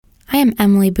I'm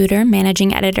Emily Booter,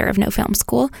 managing editor of No Film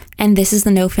School, and this is the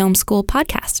No Film School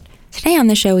podcast. Today on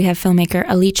the show, we have filmmaker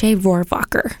Alice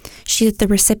Rohrwacher. She is the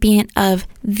recipient of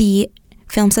the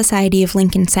Film Society of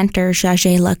Lincoln Center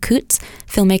Jages Lacoute's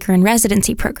Filmmaker in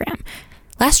Residency program.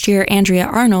 Last year, Andrea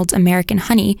Arnold's American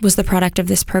Honey was the product of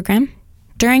this program.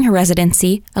 During her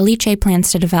residency, Alice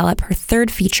plans to develop her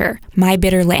third feature, My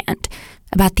Bitter Land,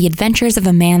 about the adventures of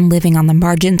a man living on the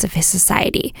margins of his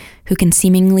society, who can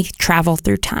seemingly travel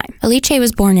through time. Alice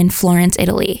was born in Florence,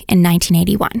 Italy in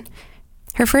 1981.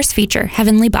 Her first feature,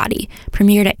 Heavenly Body,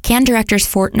 premiered at Cannes Directors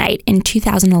Fortnight in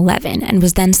 2011 and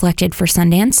was then selected for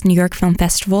Sundance, New York Film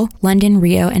Festival, London,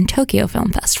 Rio, and Tokyo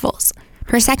Film Festivals.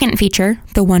 Her second feature,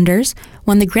 The Wonders,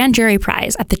 won the Grand Jury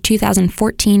Prize at the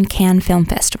 2014 Cannes Film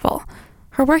Festival.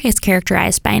 Her work is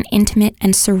characterized by an intimate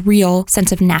and surreal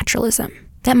sense of naturalism.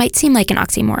 That might seem like an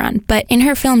oxymoron, but in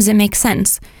her films it makes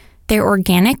sense. They're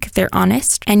organic, they're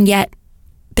honest, and yet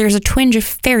there's a twinge of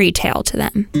fairy tale to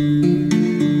them.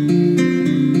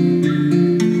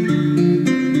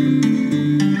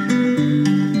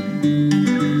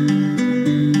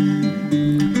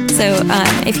 So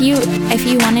if you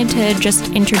wanted to just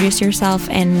introduce yourself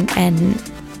and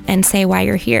say why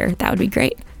you're here, that would be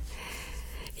great.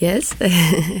 Yes,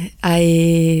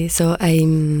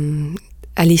 I'm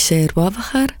Alice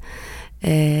Rohrwacher.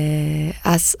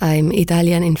 As I'm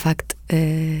Italian, in fact,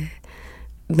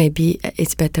 maybe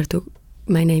it's better to.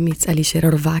 My name is Alice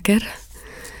Rohrwacher,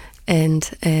 and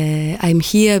I'm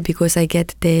here because I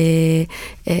get the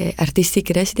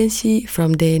artistic residency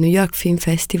from the New York Film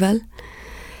Festival,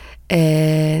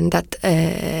 and that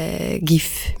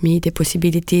give me the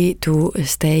possibility to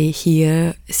stay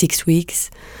here 6 weeks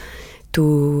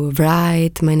to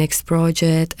write my next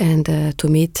project and to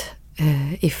meet,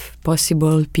 if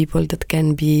possible, people that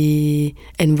can be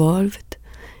involved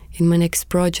in my next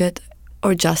project,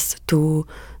 or just to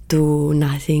do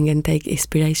nothing and take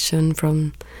inspiration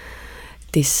from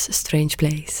this strange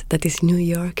place that is New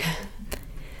York.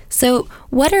 So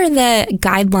what are the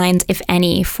guidelines, if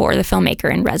any, for the Filmmaker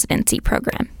in Residency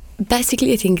program?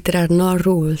 Basically, I think there are no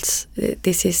rules.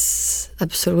 This is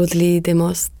absolutely the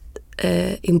most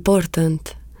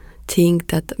important thing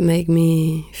that make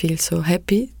me feel so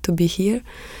happy to be here.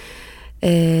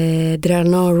 There are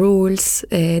no rules.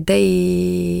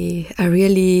 They are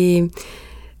really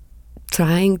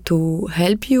trying to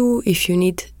help you if you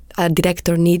need, a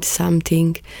director needs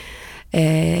something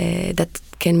that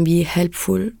can be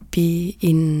helpful, be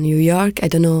in New York, I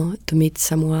don't know, to meet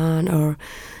someone or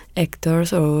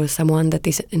actors or someone that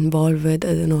is involved, I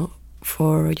don't know,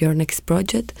 for your next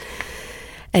project.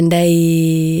 And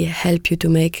they help you to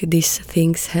make these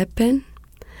things happen.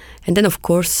 And then, of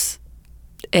course,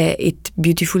 it's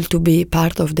beautiful to be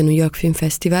part of the New York Film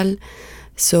Festival.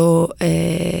 So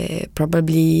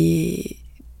probably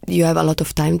you have a lot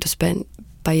of time to spend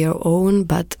by your own,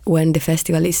 but when the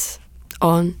festival is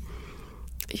on,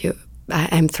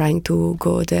 I'm trying to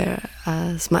go there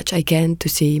as much I can to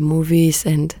see movies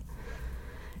and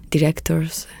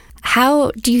directors.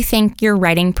 How do you think your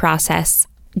writing process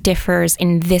differs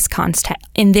in this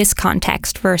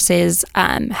context versus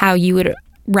how you would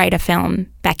write a film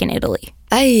back in Italy?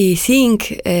 I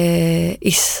think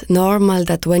it's normal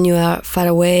that when you are far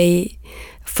away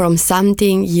from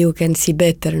something, you can see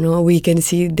better. No, we can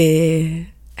see the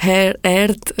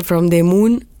Earth from the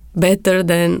moon better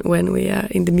than when we are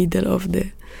in the middle of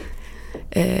the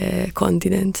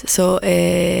continent. So,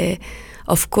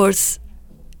 of course,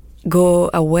 go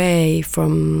away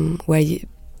from where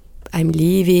I'm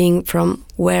living, from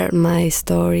where my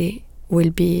story will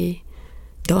be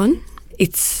done.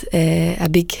 It's a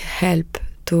big help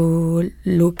to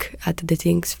look at the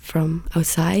things from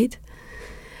outside,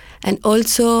 and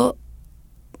also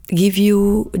give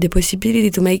you the possibility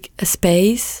to make a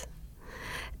space.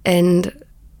 And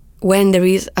when there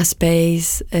is a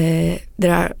space, there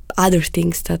are other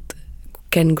things that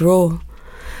can grow.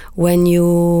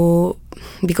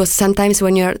 Because sometimes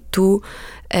when you are too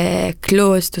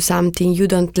close to something, you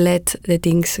don't let the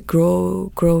things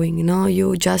growing, you know,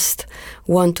 you just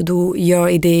want to do your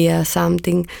idea,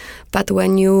 something. But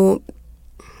when you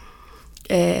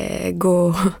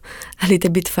go a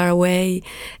little bit far away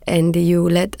and you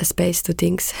let a space to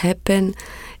things happen,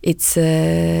 it's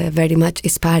very much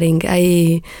inspiring.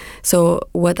 So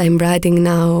what I'm writing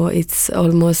now, it's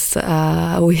almost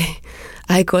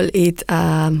I call it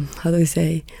how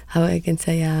I can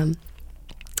say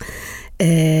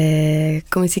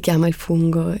come si chiama il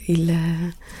fungo?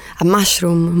 A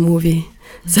mushroom movie.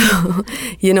 So,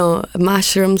 you know,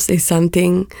 mushrooms is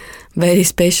something very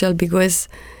special because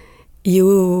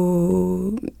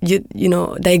you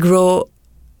know, they grow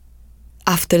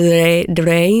after the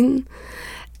rain,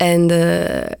 and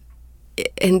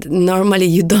normally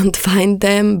you don't find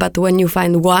them, but when you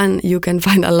find one, you can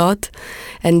find a lot,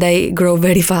 and they grow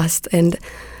very fast. And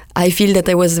I feel that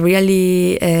I was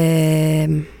really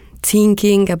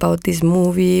thinking about this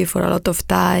movie for a lot of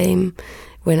time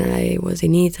when I was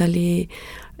in Italy,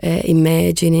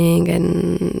 imagining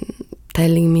and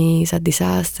telling me it's a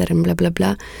disaster and blah, blah,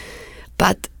 blah.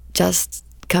 But just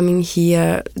coming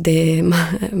here, the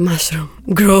mushroom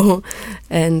grow,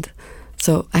 and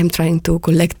so I'm trying to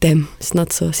collect them. It's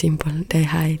not so simple. They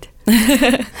hide.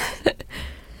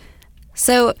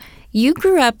 So you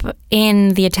grew up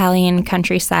in the Italian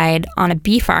countryside on a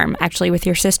bee farm, actually, with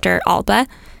your sister, Alba.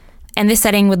 And this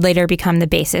setting would later become the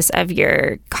basis of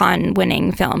your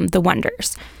Cannes-winning film, The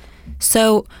Wonders.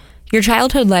 So your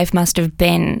childhood life must have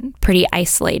been pretty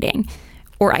isolating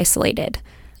or isolated.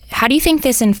 How do you think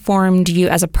this informed you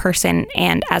as a person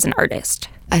and as an artist?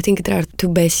 I think there are two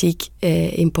basic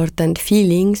important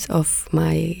feelings of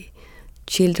my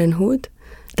childhood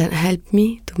that helped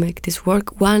me to make this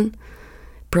work. One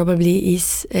probably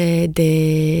is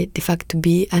the fact to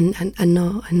be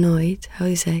annoyed. How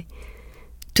do you say?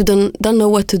 To don't know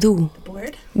what to do.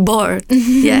 Bored.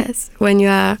 Yes, when you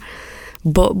are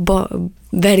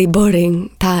very boring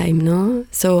time, no.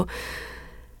 So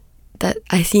that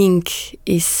I think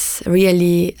is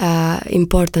really an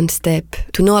important step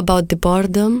to know about the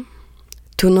boredom,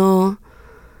 to know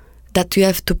that you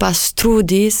have to pass through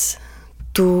this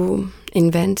to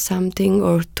invent something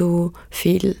or to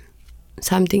feel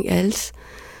something else.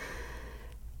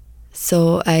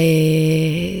 So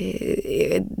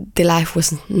the life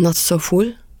was not so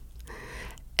full.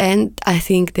 And I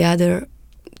think the other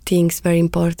thing is very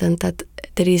important, that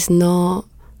there is no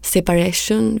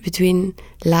separation between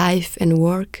life and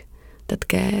work. That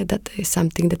is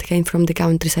something that came from the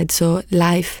countryside. So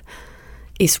life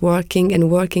is working and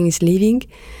working is living.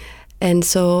 And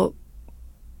so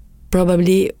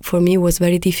probably for me it was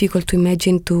very difficult to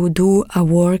imagine to do a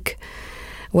work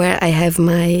where I have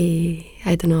my,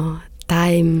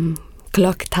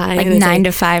 clock time. Like 9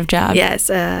 to 5 job. Yes,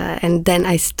 and then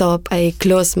I stop, I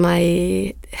close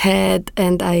my head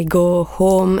and I go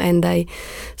home,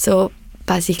 so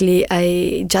basically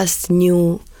I just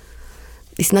knew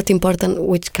it's not important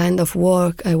which kind of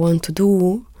work I want to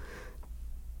do,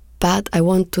 but I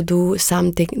want to do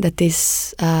something that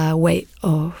is a way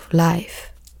of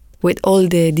life, with all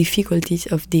the difficulties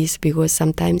of this, because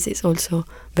sometimes it's also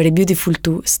very beautiful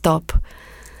to stop.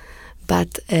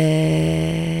 But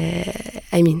I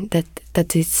mean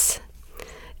that is.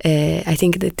 I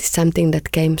think that is something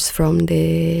that comes from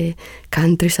the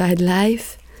countryside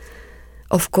life.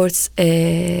 Of course,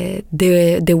 the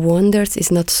Wonders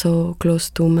is not so close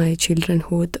to my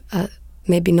childhood.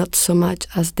 Maybe not so much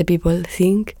as the people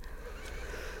think.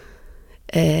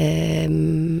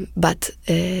 But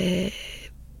the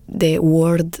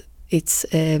word, it's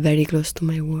very close to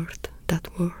my word. That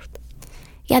word.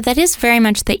 Yeah, that is very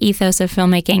much the ethos of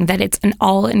filmmaking, that it's an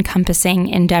all-encompassing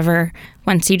endeavor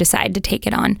once you decide to take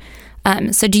it on.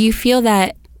 So do you feel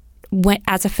that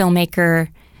as a filmmaker,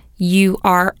 you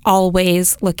are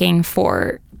always looking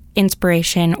for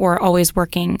inspiration or always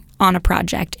working on a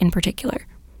project in particular?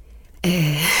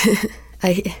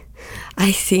 I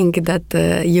think that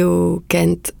you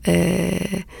can't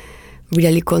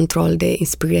really control the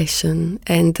inspiration,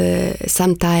 and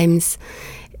sometimes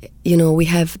we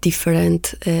have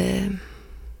different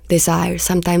desires.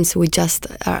 Sometimes we just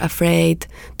are afraid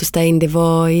to stay in the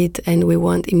void and we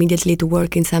want immediately to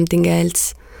work in something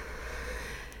else.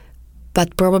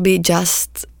 But probably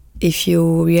just if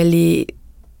you really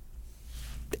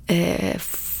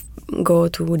go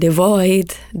to the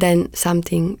void, then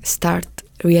something starts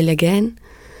real again.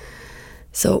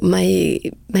 So my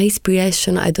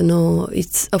inspiration, I don't know,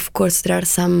 it's, of course, there are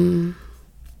some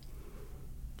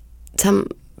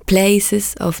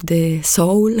places of the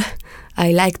soul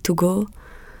I like to go.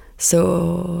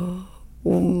 So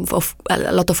of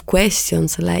a lot of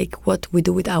questions, like what we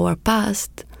do with our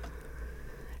past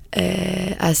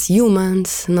as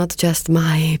humans, not just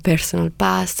my personal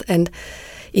past, and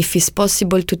if it's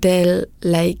possible to tell,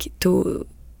 to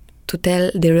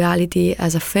tell the reality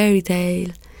as a fairy tale,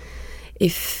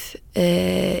 if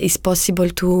it's possible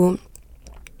to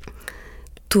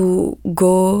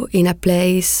go in a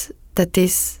place that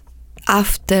is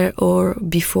after or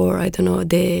before, I don't know,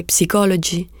 the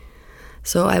psychology.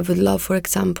 So I would love, for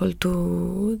example,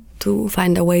 to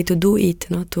find a way to do it,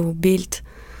 to build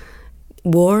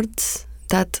words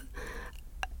that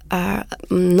are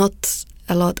not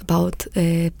a lot about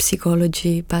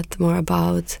psychology, but more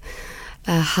about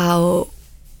how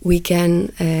we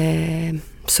can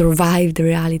survive the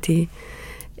reality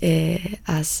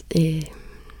as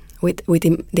with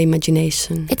the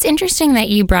imagination. It's interesting that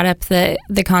you brought up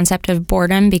the concept of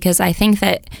boredom, because I think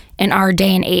that in our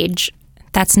day and age,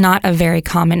 that's not a very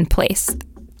commonplace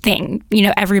thing. You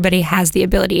know, everybody has the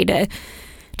ability to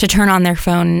turn on their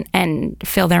phone and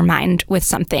fill their mind with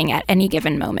something at any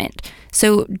given moment.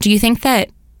 So do you think that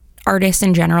artists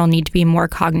in general need to be more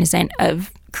cognizant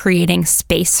of creating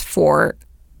space for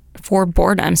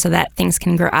boredom so that things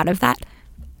can grow out of that?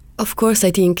 Of course,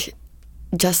 I think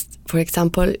just, for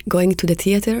example, going to the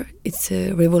theater, it's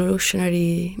a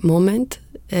revolutionary moment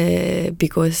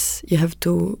because you have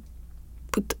to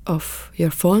put off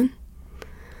your phone.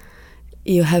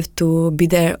 You have to be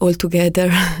there all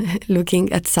together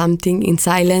looking at something in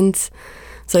silence.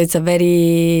 So it's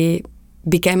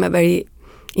became a very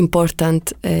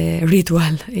important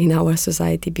ritual in our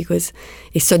society because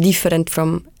it's so different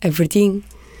from everything.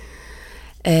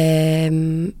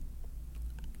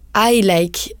 I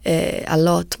like a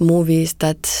lot movies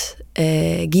that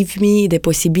give me the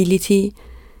possibility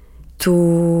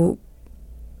to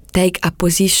take a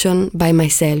position by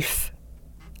myself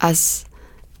as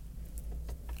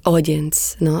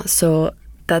audience, no? So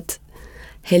that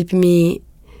help me,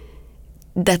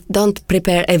 that don't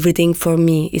prepare everything for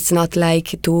me. It's not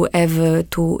like to have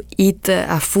to eat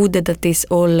a food that is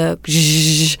all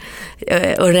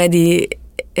already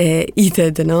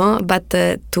eaten, no? But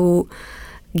to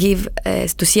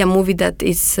see a movie that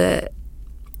is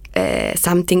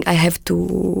something I have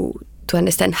to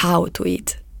understand how to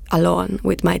eat alone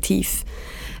with my teeth.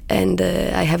 And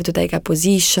I have to take a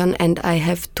position and I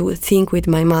have to think with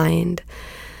my mind.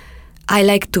 I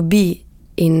like to be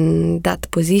in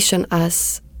that position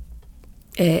as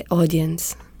an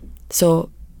audience. So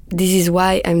this is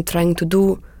why I'm trying to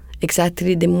do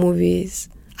exactly the movies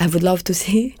I would love to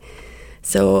see.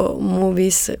 So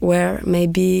movies where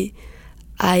maybe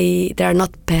they are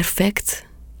not perfect.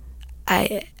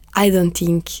 I don't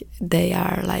think they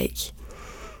are like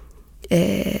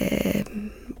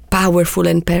powerful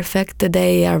and perfect.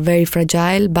 They are very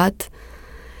fragile, but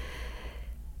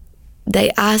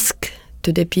they ask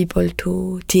to the people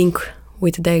to think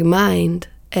with their mind.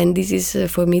 And this is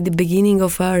for me the beginning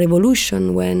of a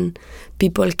revolution, when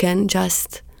people can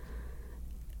just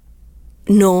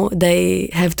know they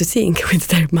have to think with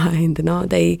their mind. No,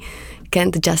 they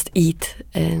can't just eat,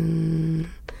 and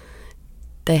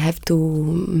they have to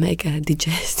make a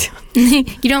digestion.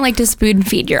 You don't like to spoon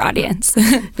feed your audience.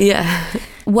 Yeah.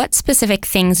 What specific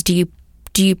things do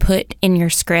you put in your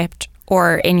script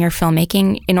or in your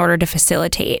filmmaking in order to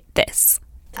facilitate this?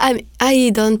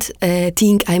 I don't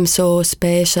think I'm so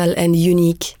special and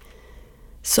unique.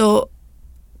 So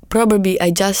probably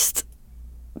I just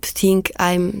think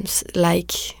I'm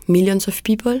like millions of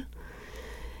people.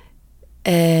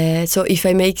 So if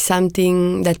I make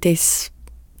something that is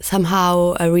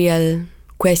somehow a real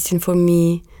question for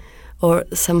me, or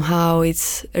somehow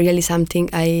it's really something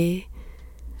I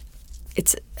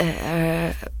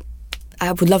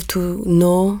would love to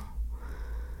know,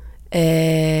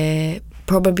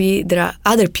 probably there are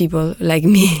other people like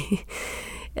me.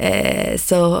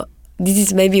 So this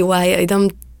is maybe why I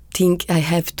don't think I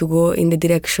have to go in the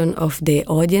direction of the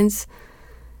audience,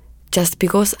 just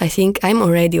because I think I'm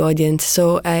already audience,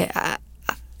 so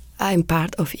I'm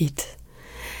part of it.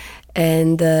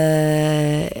 And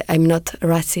I'm not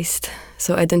racist,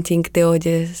 so I don't think the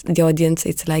audience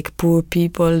it's like poor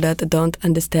people that don't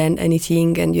understand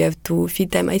anything and you have to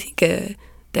feed them. I think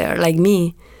they're like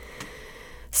me.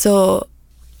 So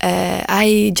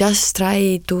I just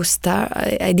try to start.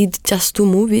 I did just 2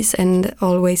 movies, and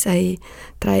always I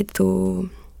try to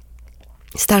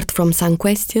start from some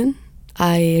question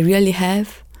I really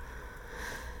have,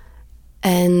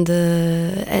 and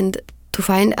to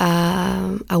find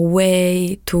a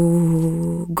way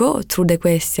to go through the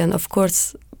question. Of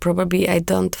course, probably I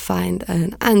don't find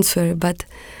an answer, but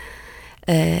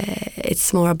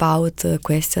it's more about a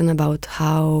question about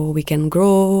how we can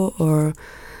grow, or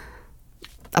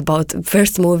about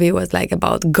first movie was like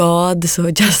about God,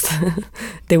 so just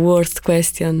the worst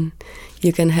question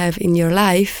you can have in your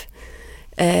life,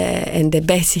 and the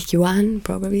basic one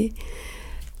probably.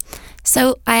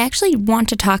 So I actually want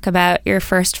to talk about your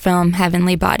first film,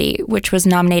 Heavenly Body, which was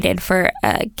nominated for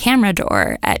a Camera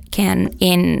d'Or at Cannes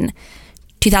in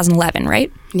 2011,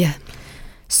 right? Yeah.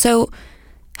 So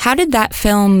how did that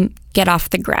film get off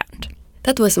the ground?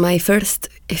 That was my first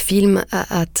film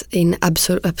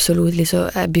absolutely.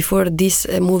 So before this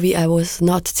movie, I was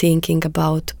not thinking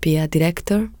about be a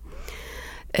director,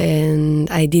 and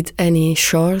I did any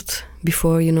short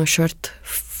before, short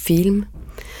film.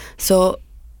 So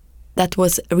that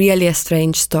was really a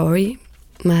strange story,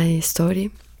 my story.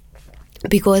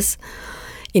 because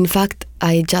in fact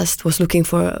I just was looking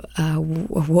for a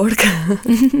work.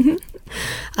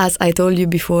 As I told you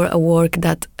before, a work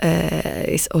that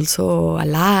is also a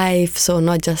life, so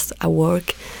not just a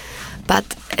work.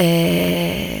 But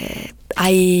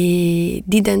I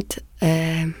didn't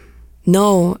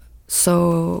know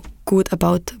so good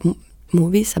about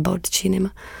movies, about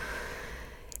cinema,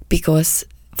 because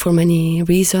for many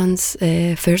reasons.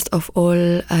 First of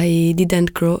all, I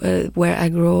didn't grow where I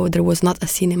grew. There was not a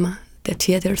cinema, the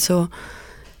theater, so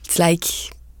it's like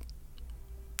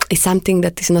it's something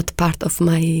that is not part of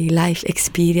my life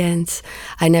experience.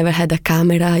 I never had a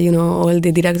camera. All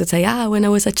the directors say, when I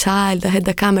was a child, I had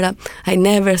a camera. I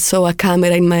never saw a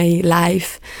camera in my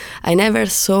life. I never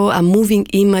saw a moving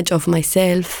image of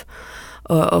myself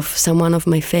or of someone of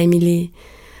my family.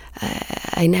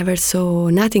 I never saw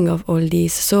nothing of all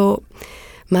this. So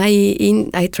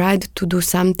I tried to do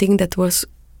something that was,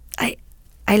 I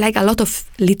like a lot of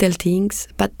little things,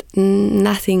 but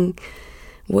nothing.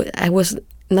 I was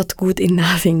not good in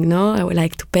nothing, no? I would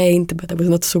like to paint, but I was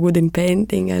not so good in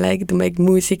painting. I like to make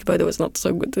music, but I was not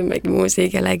so good to make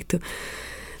music.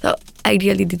 So I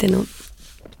really didn't know.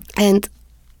 And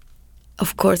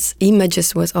of course,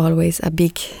 images was always a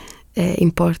big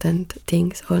important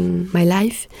things on my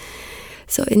life.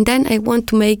 So, and then I want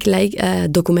to make like a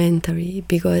documentary,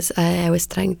 because I was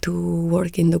trying to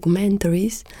work in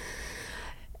documentaries.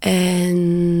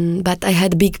 But I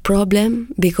had a big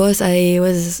problem, because I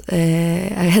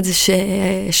had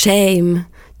shame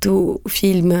to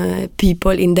film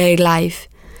people in their life.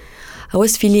 I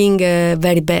was feeling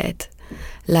very bad.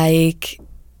 Like,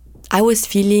 I was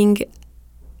feeling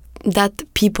that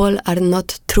people are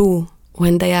not true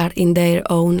when they are in their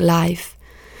own life,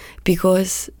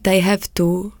 because they have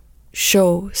to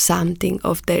show something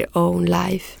of their own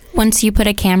life. Once you put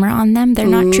a camera on them, they're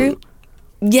not true?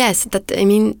 Yes, that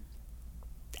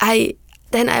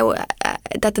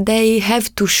they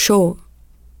have to show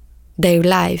their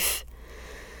life.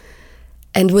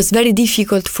 And it was very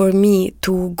difficult for me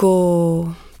to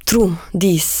go through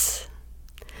this.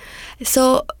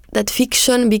 So that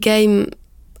fiction became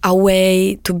a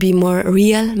way to be more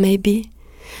real, maybe,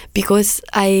 because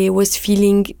I was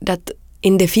feeling that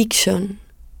in the fiction,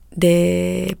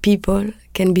 the people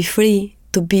can be free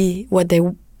to be what they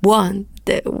want,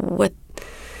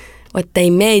 what they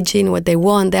imagine, what they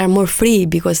want. They are more free,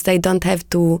 because they don't have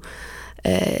to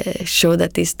show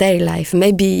that it's their life.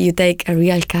 Maybe you take a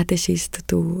real catechist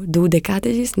to do the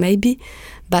catechist, maybe,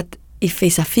 but if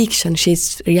it's a fiction,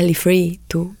 she's really free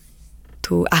to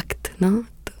act, no?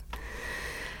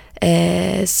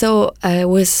 So I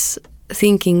was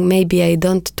thinking, maybe I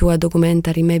don't do a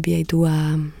documentary, maybe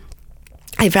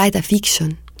I write a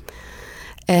fiction.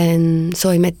 And so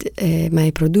I met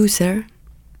my producer,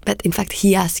 but in fact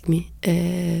he asked me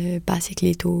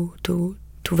basically to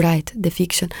write the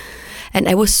fiction. And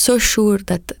I was so sure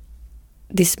that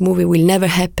this movie will never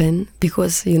happen,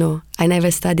 because, I never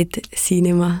studied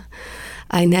cinema.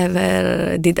 I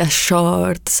never did a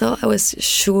short, so I was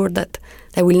sure that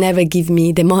they will never give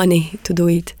me the money to do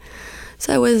it.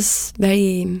 So I was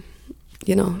very,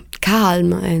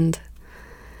 calm, and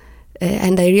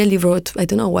I really wrote, I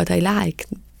don't know what I like.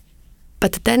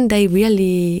 But then they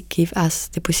really give us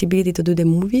the possibility to do the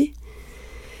movie.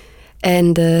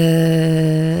 And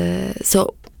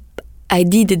so I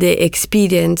did the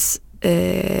experience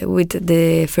with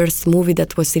the first movie.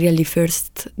 That was really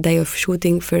first day of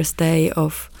shooting, first day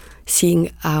of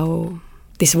seeing how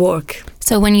this work.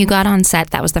 So when you got on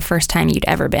set, that was the first time you'd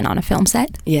ever been on a film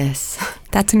set? Yes.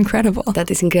 That's incredible.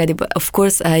 That is incredible. Of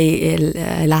course, I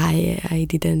lie. I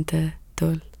didn't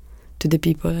tell to the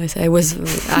people. I was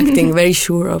acting very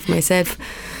sure of myself.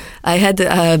 I had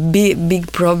a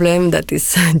big problem that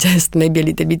is just maybe a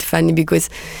little bit funny, because,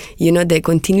 the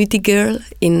continuity girl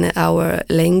in our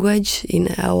language, in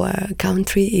our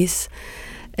country, is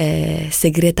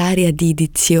segretaria di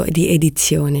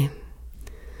edizione.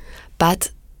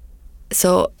 But,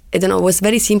 so, I don't know, it was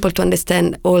very simple to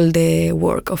understand all the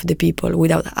work of the people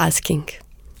without asking,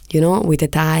 with the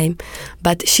time.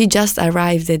 But she just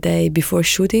arrived the day before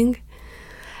shooting,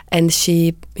 and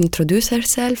she introduced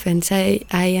herself and said,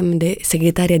 I am the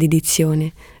segretaria di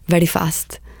edizione, very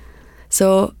fast.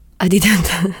 So I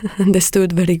didn't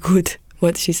understood very good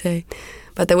what she said,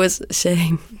 but I was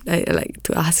ashamed, I like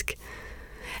to ask.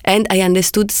 And I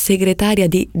understood segretaria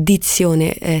di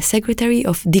dizione, secretary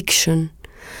of diction.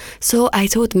 So I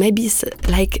thought maybe it's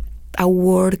like a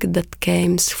word that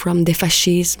came from the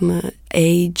fascism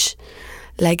age.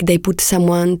 Like they put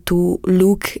someone to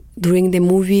look during the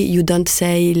movie. You don't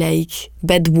say like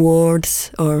bad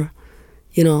words or,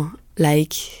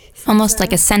 like almost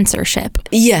like a censorship.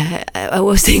 Yeah, I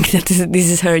was thinking that this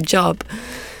is her job.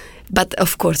 But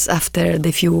of course, after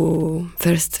the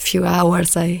first few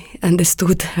hours, I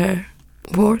understood her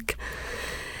work.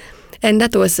 And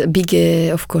that was a big,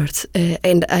 of course.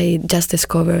 And I just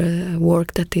discovered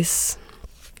work that is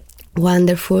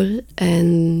wonderful.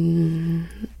 And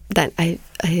then I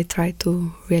tried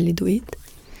to really do it.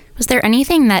 Was there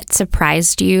anything that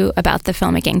surprised you about the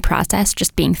filmmaking process,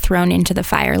 just being thrown into the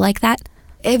fire like that?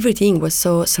 Everything was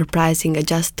so surprising. I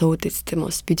just thought it's the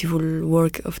most beautiful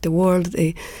work of the world.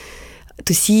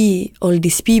 To see all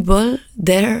these people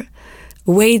there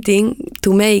waiting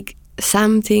to make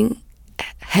something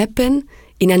happen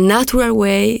in a natural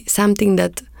way, something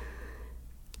that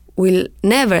will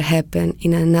never happen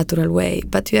in a natural way,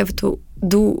 but you have to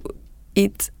do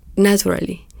it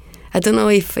naturally. I don't know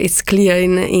if it's clear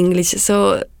in English.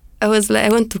 So I was like, I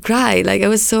want to cry. Like I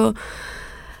was so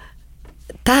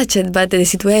touched by the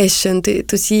situation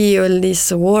to see all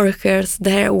these workers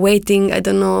there waiting, I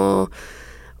don't know,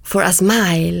 for a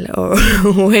smile or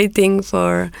waiting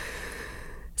for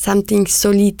something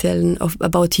so little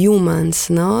about humans,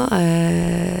 no?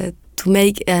 To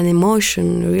make an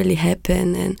emotion really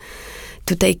happen and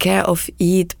to take care of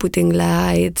it, putting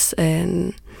lights,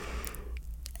 and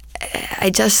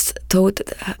I just thought,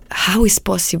 how is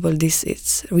possible this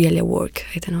is really a work?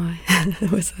 I don't know. I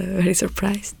was very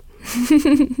surprised.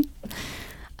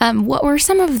 What were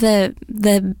some of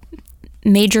the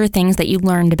major things that you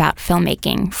learned about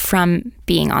filmmaking from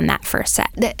being on that first set?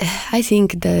 I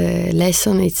think the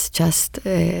lesson is just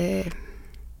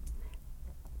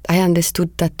I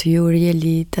understood that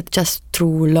that just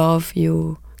through love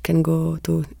you can go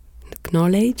to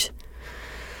knowledge.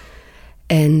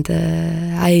 And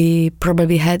I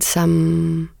probably had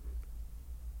some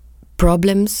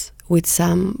problems with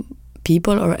some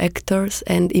people or actors,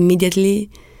 and immediately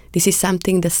this is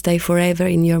something that stays forever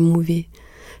in your movie.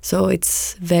 So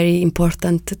it's very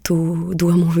important to do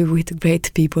a movie with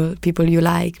great people you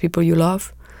like, people you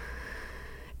love.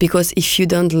 Because if you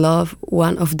don't love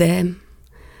one of them,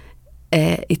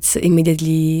 it's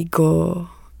immediately go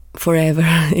forever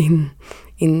in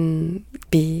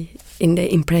the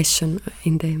impression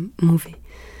in the movie.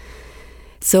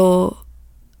 So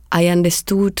I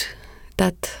understood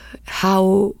that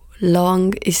how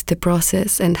long is the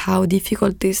process and how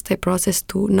difficult is the process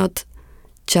to not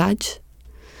judge.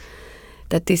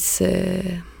 That is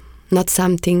not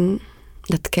something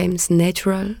that comes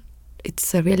natural.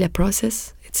 It's really a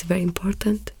process. It's very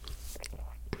important.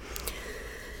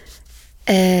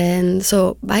 And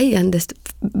so I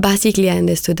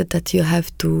understood that you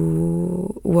have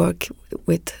to work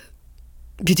with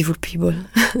beautiful people.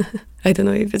 I don't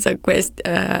know if it's a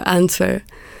answer.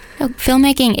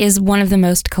 Filmmaking is one of the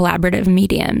most collaborative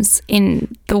mediums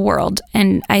in the world,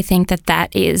 and I think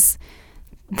that is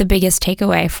the biggest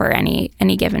takeaway for any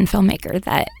given filmmaker,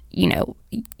 that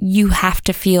you have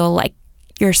to feel like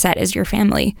your set is your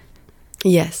family.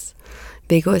 Yes,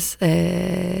 because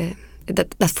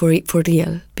that's for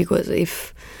real. Because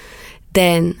if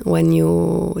then when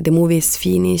the movie is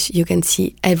finished, you can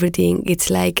see everything. It's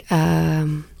like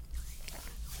una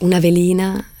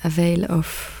velina, a veil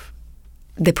of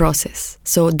the process.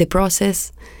 So the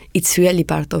process, it's really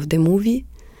part of the movie.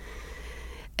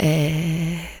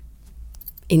 In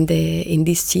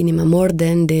this cinema, more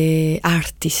than the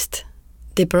artist,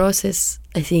 the process,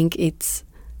 I think it's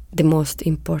the most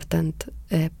important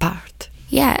part.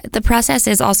 Yeah, the process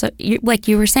is also, like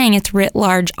you were saying, it's writ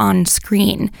large on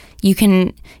screen. You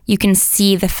can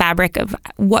see the fabric of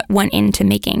what went into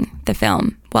making the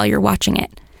film while you're watching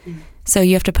it. So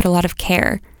you have to put a lot of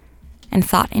care and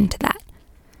thought into that.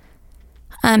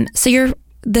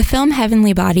 The film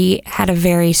Heavenly Body had a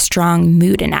very strong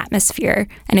mood and atmosphere,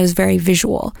 and it was very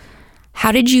visual.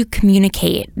 How did you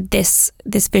communicate this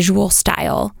visual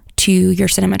style to your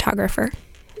cinematographer?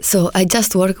 So I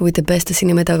just work with the best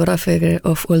cinematographer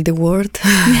of all the world.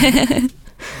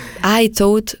 I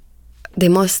thought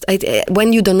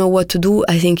when you don't know what to do,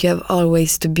 I think you have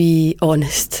always to be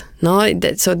honest. No,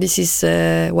 so this is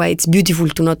why it's beautiful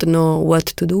to not know what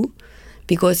to do.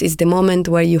 Because it's the moment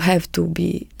where you have to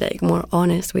be like more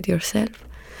honest with yourself.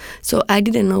 So I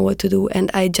didn't know what to do,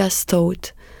 and I just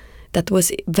thought that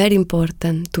was very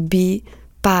important to be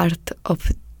part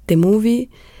of the movie,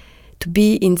 to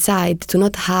be inside, to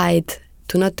not hide,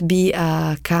 to not be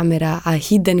a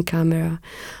hidden camera,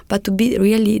 but to be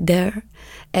really there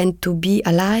and to be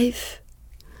alive.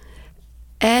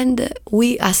 And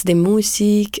we, as the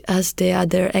music, as the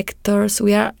other actors,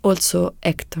 we are also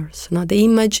actors. No? The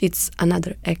image, it's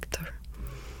another actor.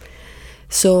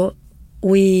 So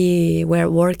we were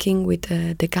working with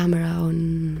the camera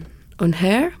on on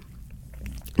her.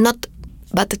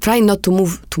 But try not to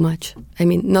move too much. I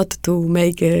mean, not to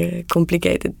make a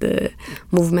complicated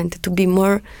movement, to be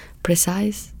more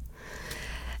precise,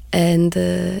 and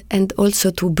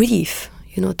also to breathe.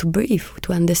 To breathe,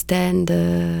 to understand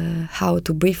how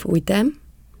to breathe with them.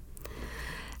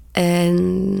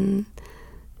 And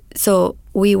so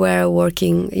we were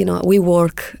working. We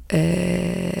work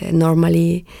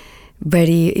normally.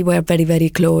 We were very, very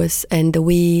close, and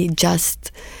we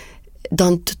just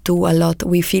don't do a lot.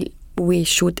 We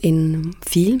shoot in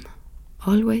film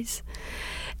always,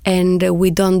 and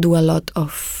we don't do a lot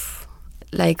of,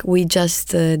 we just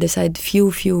decide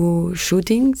few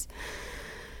shootings,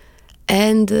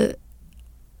 and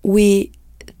we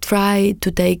try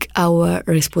to take our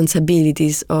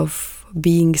responsibilities of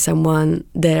being someone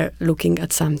there looking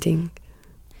at something.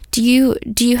 Do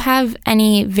you have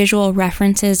any visual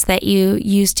references that you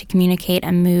use to communicate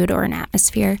a mood or an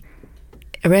atmosphere?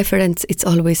 A reference, it's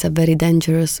always a very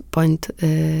dangerous point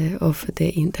of the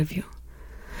interview,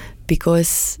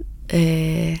 because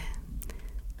they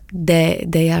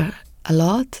are a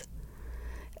lot,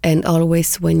 and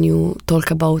always when you talk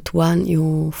about one,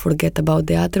 you forget about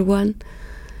the other one.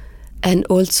 And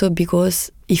also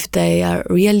because if they are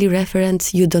really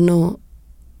reference, you don't know,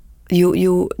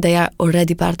 they are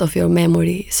already part of your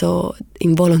memory, so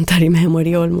involuntary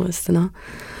memory almost,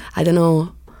 I don't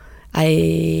know.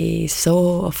 I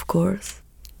saw, of course,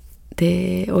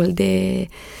 all the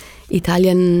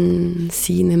Italian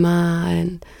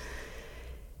cinema,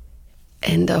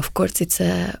 and of course it's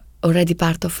already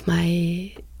part of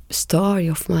my story,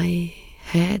 of my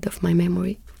head, of my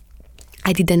memory.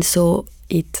 I didn't saw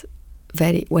it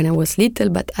when I was little,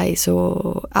 but I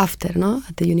saw after,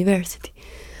 at the university.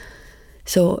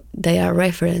 So they are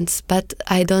reference, but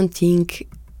I don't think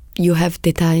you have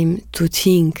the time to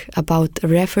think about a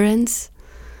reference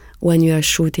when you are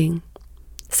shooting.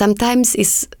 Sometimes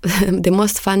it's the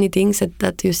most funny things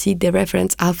that you see the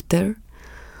reference after,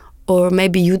 or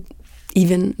maybe you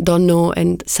even don't know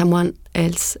and someone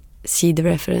else see the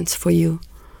reference for you.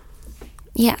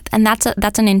 Yeah, and that's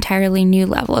an entirely new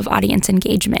level of audience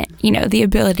engagement. The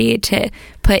ability to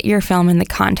put your film in the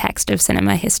context of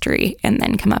cinema history and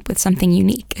then come up with something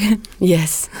unique.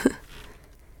 Yes.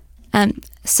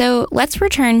 So let's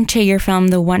return to your film,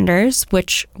 The Wonders,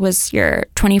 which was your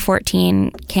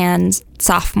 2014 Cannes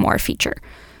sophomore feature.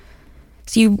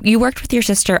 So you worked with your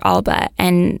sister, Alba,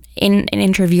 and in an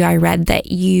interview I read that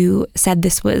you said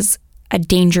this was a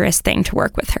dangerous thing to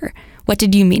work with her. What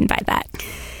did you mean by that?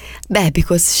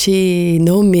 Because she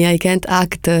know me, I can't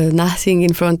act nothing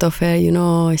in front of her.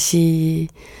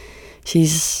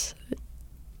 She's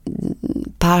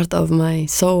part of my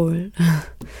soul.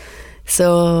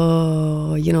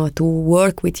 So, to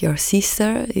work with your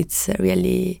sister, it's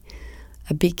really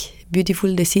a big,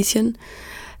 beautiful decision,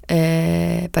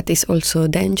 but it's also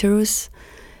dangerous.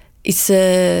 It's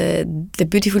the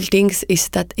beautiful things is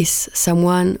that it's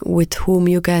someone with whom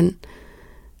you can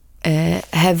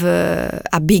have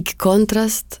a big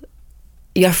contrast.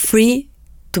 You're free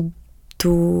to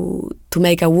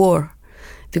make a war,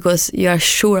 because you are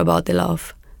sure about the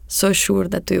love, so sure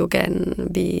that you can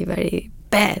be very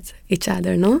bad each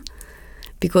other, no?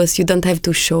 Because you don't have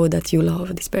to show that you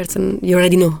love this person. You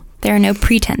already know. There are no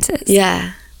pretenses.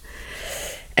 Yeah.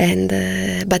 And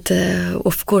but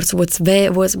of course,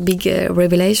 was big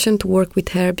revelation to work with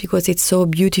her, because it's so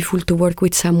beautiful to work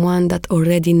with someone that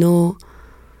already know.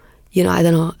 I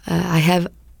don't know. I have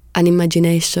an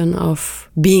imagination of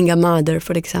being a mother,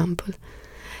 for example,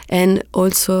 and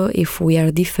also if we are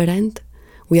different,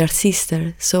 we are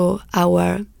sisters. So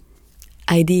our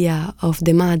idea of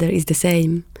the mother is the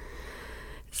same.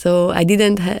 So I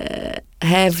didn't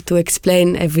have to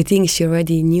explain everything. She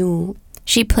already knew.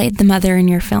 She played the mother in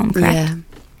your film, correct?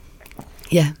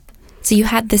 Yeah. So you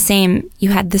had the same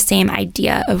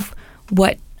idea of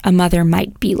what a mother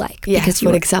might be like. Yeah,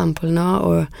 for example, no?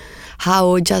 Or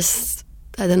how just,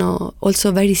 I don't know,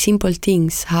 also very simple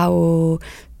things, how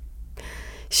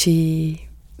she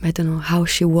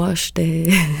washed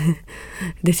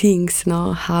the things,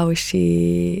 no? How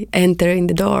she entered in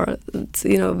the door. It's,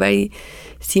 very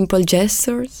simple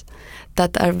gestures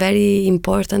that are very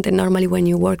important. And normally when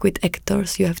you work with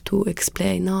actors, you have to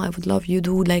explain, no, I would love you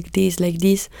do like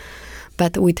this.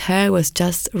 But with her, it was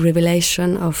just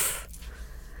revelation of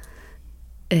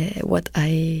what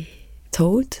I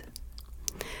thought.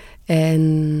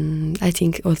 And I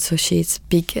think also she's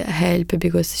big help,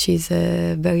 because she's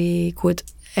a very good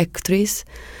actress,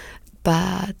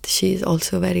 but she's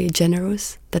also very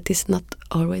generous. That is not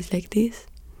always like this.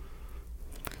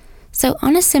 So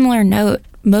on a similar note,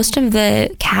 most of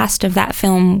the cast of that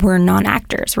film were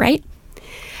non-actors, right?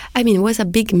 I mean, it was a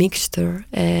big mixture.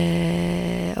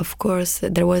 Of course,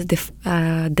 there was the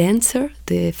dancer.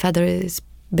 The father is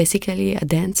basically a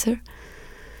dancer.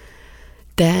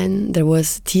 Then there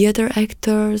was theater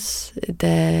actors.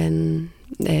 Then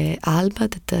Alba,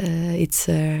 that it's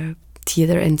a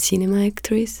theater and cinema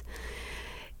actress.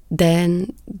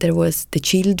 Then there was the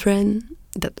children.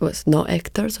 That was no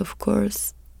actors, of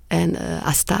course, and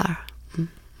a star,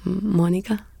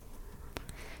 Monica.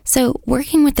 So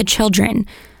working with the children,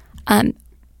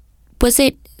 was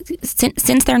it,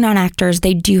 since they're non-actors,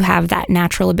 they do have that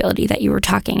natural ability that you were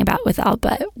talking about with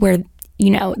Alba, where,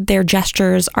 their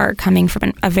gestures are coming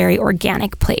from a very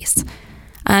organic place.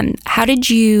 How did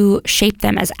you shape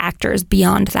them as actors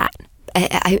beyond that?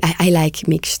 I like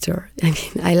mixture. I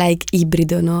mean, I like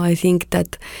hybrido, no? I think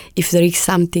that if there is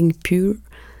something pure,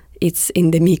 it's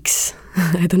in the mix.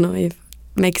 I don't know if it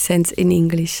makes sense in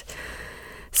English.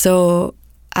 So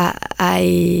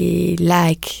I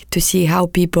like to see how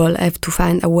people have to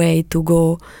find a way to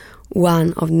go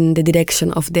one in the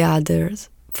direction of the others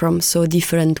from so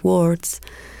different words.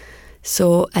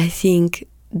 So I think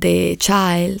the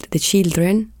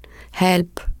children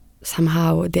help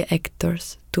somehow the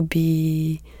actors to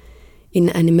be in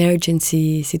an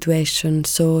emergency situation,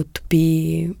 so to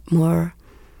be more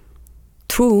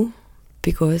true,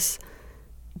 because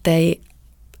they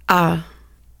are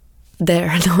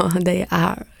there, no? They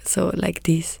are so like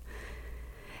this.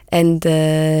 And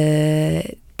the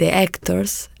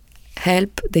actors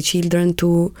help the children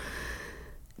to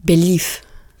believe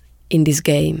in this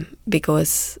game,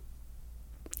 because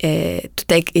to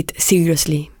take it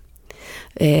seriously.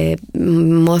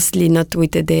 Mostly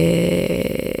with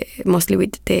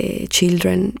the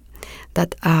children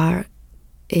that are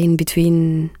in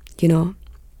between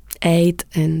 8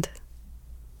 and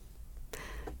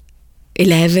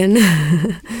 11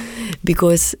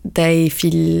 because they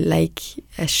feel like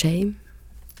ashamed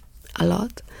a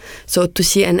lot. So to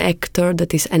see an actor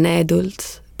that is an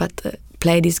adult but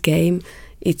play this game,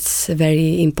 it's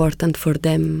very important for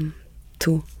them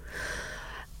too.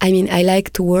 I mean, I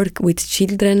like to work with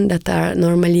children that are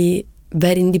normally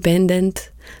very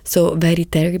independent, so very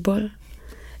terrible,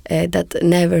 that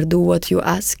never do what you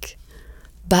ask,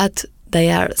 but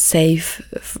they are safe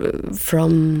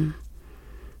from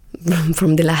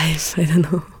the life. I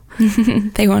don't know.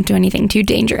 They won't do anything too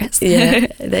dangerous. Yeah,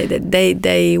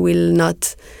 they will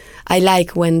not. I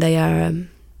like when they are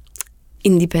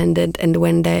independent and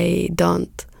when they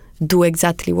don't do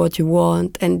exactly what you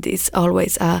want, and it's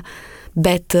always a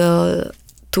battle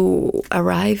to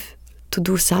arrive to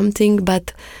do something,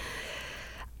 but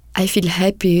I feel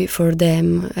happy for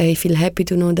them. I feel happy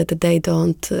to know that they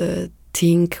don't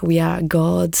think we are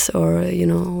gods or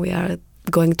we are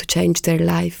going to change their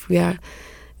life.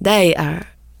 They are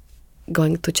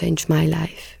going to change my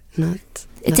life.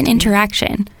 It's an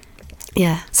interaction.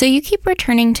 Yeah. So you keep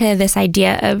returning to this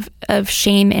idea of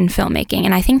shame in filmmaking,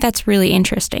 and I think that's really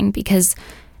interesting because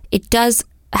it does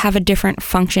have a different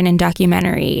function in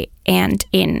documentary and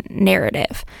in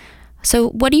narrative. So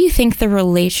what do you think the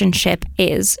relationship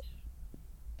is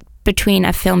between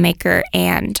a filmmaker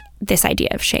and this idea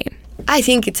of shame? I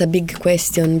think it's a big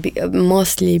question,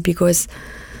 mostly because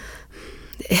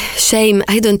shame,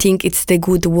 I don't think it's the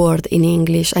good word in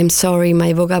English. I'm sorry,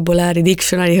 my vocabulary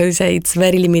dictionary, how to say, it's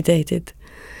very limited.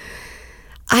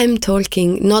 I'm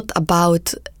talking not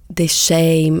about the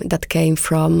shame that came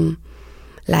from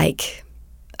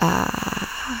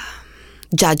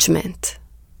judgment.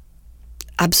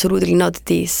 Absolutely not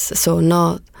this. So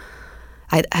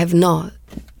I have not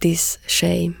this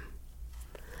shame.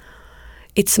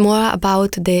 It's more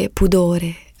about the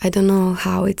pudore. I don't know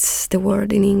how it's the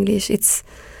word in English. It's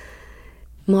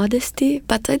modesty,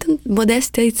 but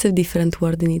modesty, it's a different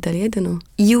word in Italy. I don't know.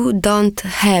 You don't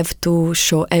have to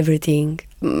show everything.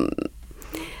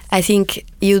 I think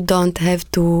you don't have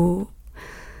to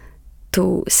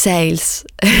sales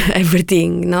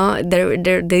everything. No,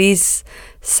 there is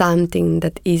something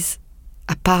that is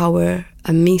a power,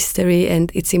 a mystery,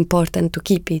 and it's important to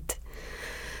keep it.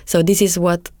 So this is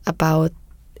what about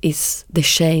is the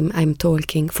shame I'm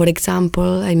talking. For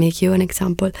example, I make you an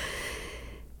example.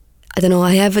 I don't know,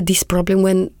 I have this problem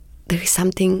when there is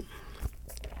something,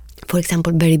 for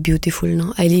example, very beautiful.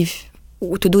 No, I live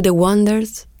to do the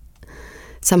wonders.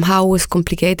 Somehow was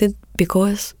complicated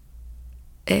because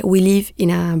we live in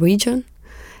a region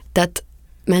that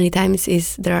many times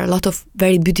there are a lot of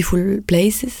very beautiful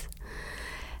places,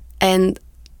 and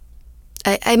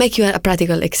I make you a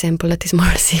practical example that is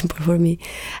more simple for me.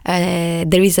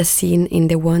 There is a scene in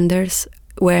The Wonders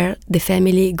where the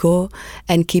family go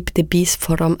and keep the bees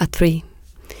from a tree,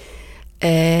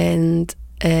 and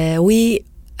we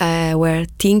were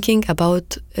thinking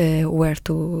about where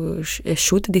to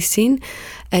shoot this scene,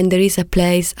 and there is a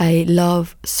place I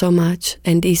love so much,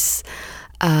 and it's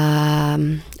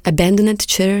abandoned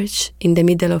church in the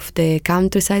middle of the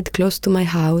countryside close to my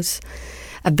house.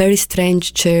 A very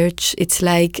strange church. It's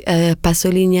like a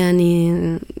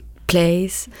Pasolinian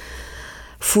place,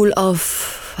 full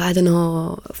of, I don't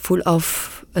know, full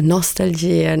of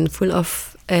nostalgia and full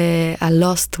of a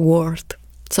lost world.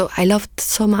 So I loved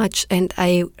so much, and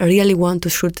I really want to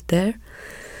shoot there.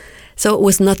 So it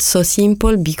was not so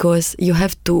simple, because you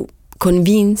have to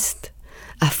convince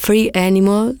a free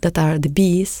animal, that are the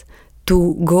bees,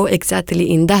 to go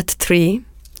exactly in that tree.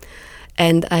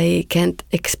 And I can't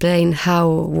explain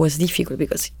how it was difficult,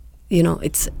 because,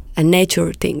 it's a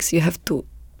nature things you have to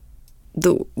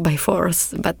do by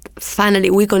force. But finally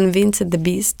we convinced the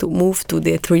bees to move to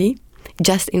the tree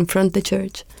just in front of the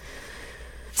church.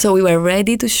 So we were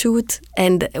ready to shoot,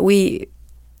 and we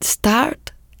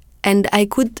start, and I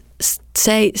could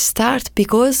say start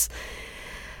because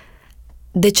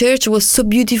the church was so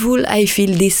beautiful. I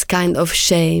feel this kind of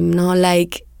shame,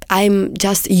 like I'm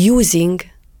just using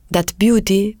that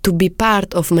beauty to be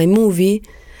part of my movie,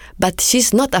 but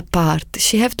she's not a part.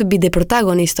 She have to be the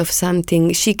protagonist of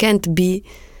something. She can't be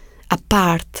a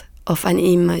part of an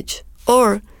image,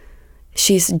 or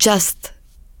she's just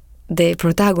the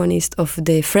protagonist of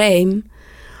the frame,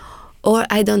 or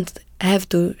I don't have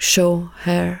to show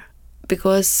her,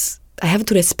 because I have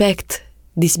to respect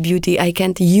this beauty. I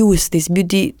can't use this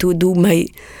beauty to do my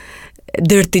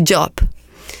dirty job.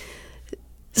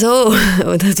 So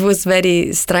that was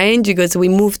very strange, because we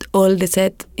moved all the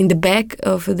set in the back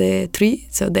of the tree,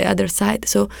 so the other side.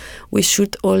 So we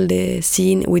shoot all the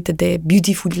scene with the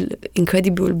beautiful,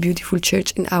 incredible, beautiful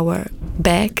church in our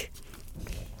back.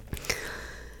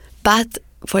 But,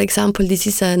 for example, this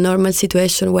is a normal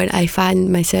situation where I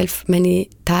find myself many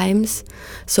times.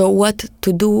 So what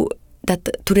to do that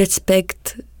to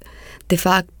respect the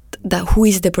fact that who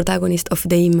is the protagonist of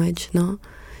the image, no?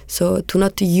 So to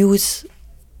not use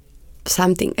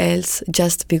something else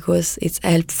just because it's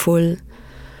helpful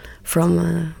from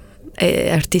an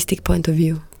artistic point of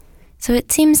view. So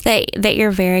it seems that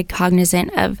you're very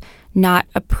cognizant of not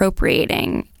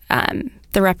appropriating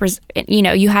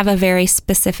you have a very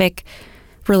specific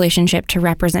relationship to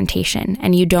representation,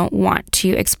 and you don't want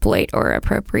to exploit or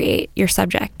appropriate your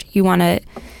subject. You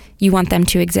want them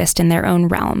to exist in their own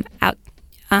realm,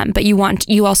 but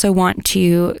you also want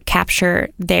to capture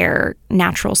their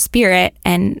natural spirit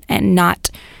and not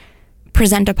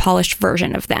present a polished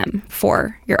version of them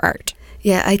for your art.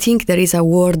 Yeah, I think there is a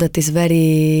word that is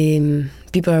very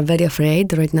people are very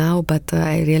afraid right now, but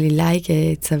I really like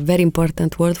it. It's a very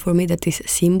important word for me, that is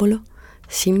symbol.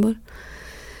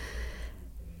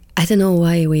 I don't know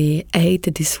why we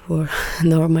hate this word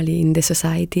normally in the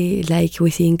society. Like, we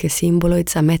think a symbol,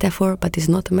 it's a metaphor, but it's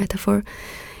not a metaphor.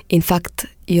 In fact,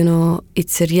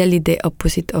 it's really the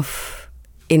opposite of,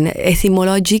 in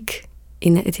etymology,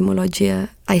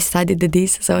 I studied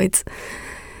this, so it's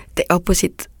the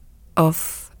opposite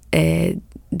of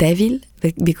devil,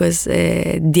 because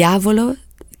diavolo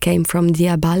came from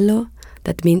diaballo,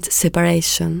 that means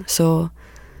separation. So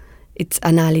it's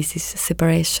analysis,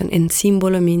 separation, and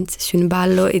simbolo means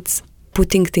synballo, it's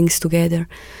putting things together.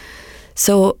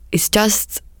 So it's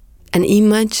just an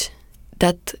image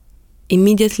that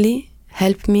immediately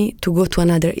helped me to go to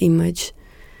another image.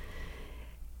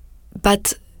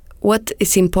 But what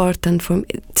is important for me,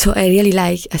 so I really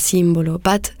like a symbol,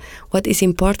 but what is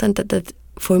important that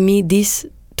for me, this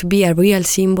to be a real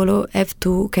symbol have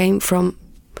to came from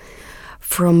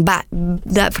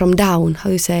down, how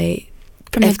do you say?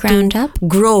 From the ground up?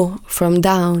 Grow from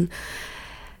down.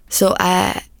 So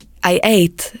I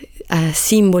ate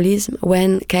symbolism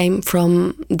when came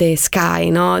from the sky,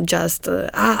 just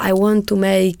I want to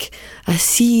make a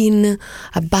scene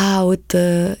about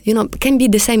can be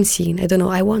the same scene, I don't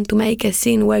know, I want to make a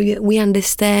scene where we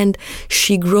understand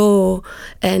she grow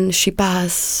and she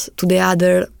pass to the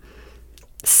other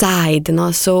side,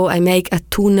 so I make a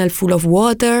tunnel full of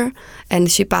water and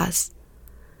she pass.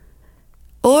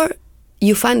 Or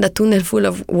you find a tunnel full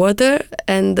of water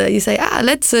and you say,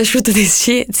 let's shoot this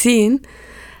scene.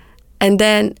 And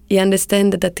then you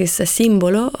understand that it's a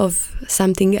symbol of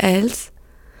something else.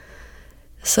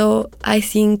 So I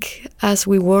think as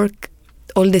we work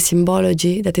all the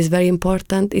symbology, that is very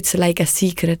important. It's like a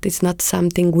secret. It's not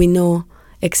something we know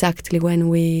exactly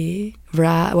when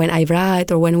I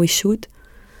write or when we shoot.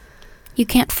 You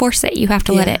can't force it. You have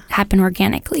to let it happen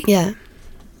organically. Yeah.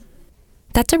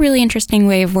 That's a really interesting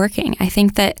way of working. I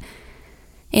think that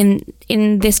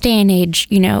in this day and age,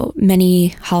 you know, many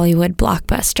Hollywood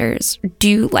blockbusters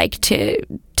do like to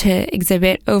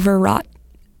exhibit overwrought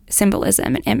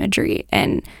symbolism and imagery.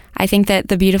 And I think that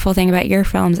the beautiful thing about your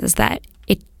films is that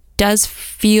it does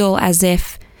feel as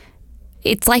if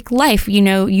it's like life. You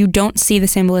know, you don't see the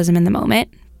symbolism in the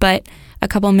moment, but a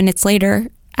couple minutes later,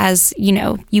 as you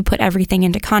know, you put everything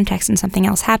into context and something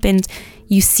else happens,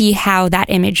 you see how that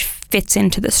image fits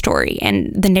into the story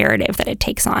and the narrative that it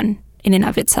takes on in and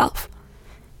of itself.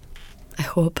 I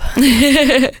hope.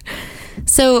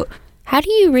 So how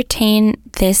do you retain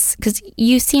this? Because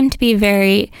you seem to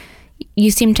very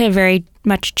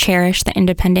much cherish the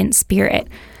independent spirit.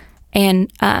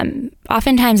 And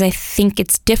oftentimes I think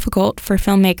it's difficult for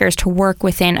filmmakers to work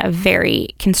within a very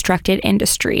constructed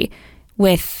industry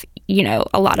with, you know,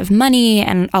 a lot of money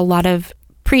and a lot of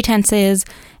pretenses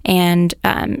and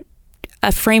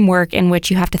a framework in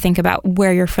which you have to think about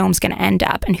where your film's going to end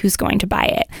up and who's going to buy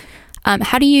it.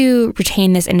 How do you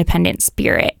retain this independent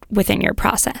spirit within your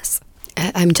process?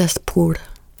 I'm just poor.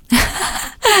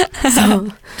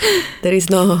 So there is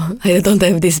I don't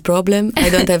have this problem. I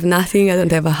don't have nothing. I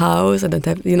don't have a house. I don't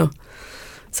have, you know.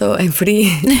 So I'm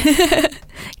free.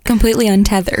 Completely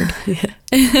untethered. Yeah.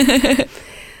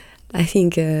 I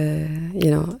think,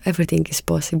 you know, everything is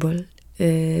possible.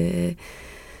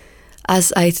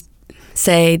 As I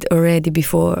said already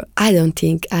before, I don't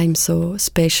think I'm so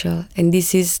special. And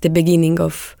this is the beginning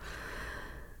of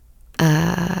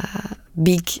a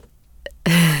big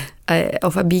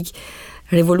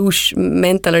revolution,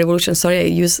 mental revolution. Sorry, I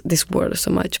use this word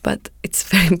so much, but it's a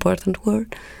very important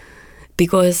word,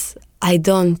 because I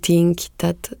don't think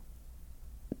that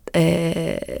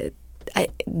there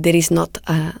is not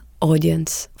an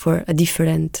audience for a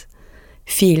different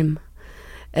film.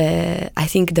 I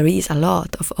think there is a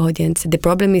lot of audience. The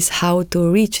problem is how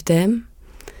to reach them,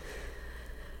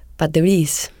 but there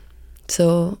is.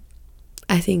 So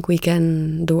I think we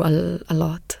can do a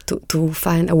lot to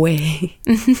find a way.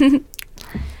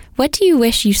 What do you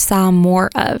wish you saw more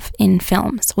of in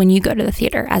films when you go to the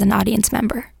theater as an audience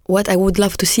member? What I would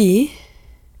love to see,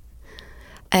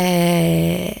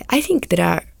 I think there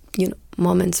are, you know,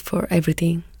 moments for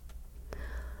everything.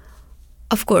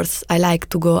 Of course, I like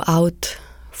to go out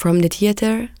from the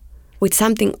theater with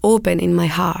something open in my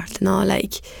heart, no,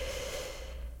 like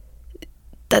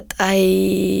that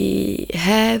I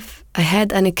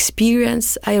had an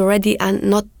experience I already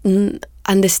not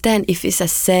understand if it's a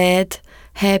sad,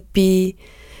 happy,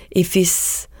 if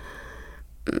it's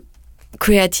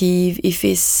creative, if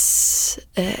it's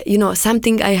you know,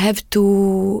 something I have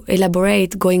to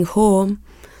elaborate going home,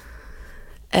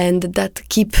 and that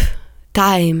keep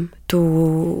time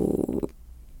to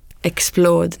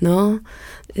explode. No,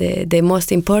 the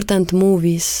most important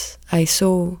movies I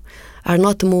saw are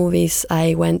not movies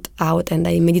I went out and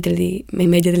I immediately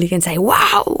can say,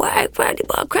 wow,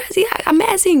 incredible, crazy,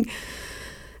 amazing.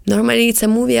 Normally it's a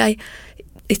movie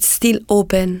it's still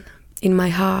open in my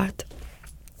heart.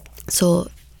 So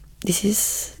this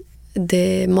is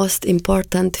the most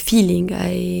important feeling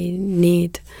I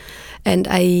need, and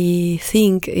I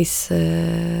think is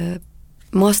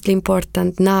mostly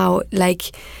important now.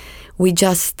 Like we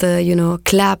just you know,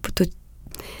 clap to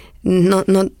not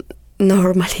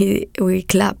normally we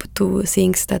clap to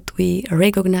things that we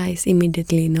recognize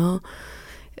immediately, no?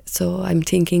 So I'm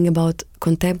thinking about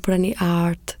contemporary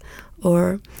art,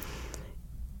 or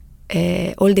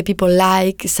all the people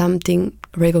like something,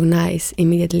 recognize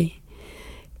immediately.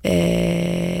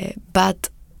 But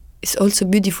it's also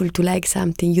beautiful to like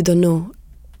something you don't know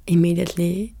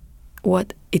immediately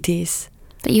what it is.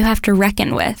 That you have to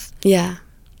reckon with. Yeah.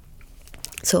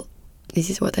 So this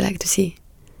is what I like to see.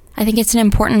 I think it's an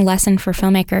important lesson for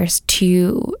filmmakers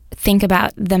to think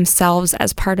about themselves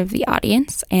as part of the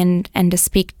audience and to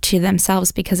speak to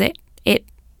themselves, because it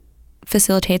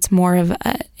facilitates more of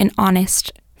an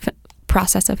honest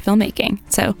process of filmmaking.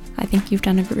 So I think you've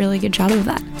done a really good job of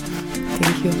that.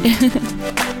 Thank you.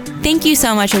 Thank you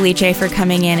so much, Alice, for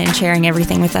coming in and sharing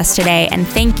everything with us today. And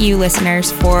thank you,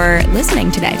 listeners, for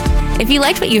listening today. If you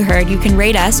liked what you heard, you can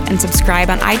rate us and subscribe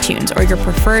on iTunes or your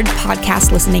preferred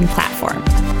podcast listening platform.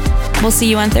 We'll see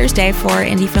you on Thursday for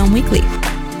Indie Film Weekly.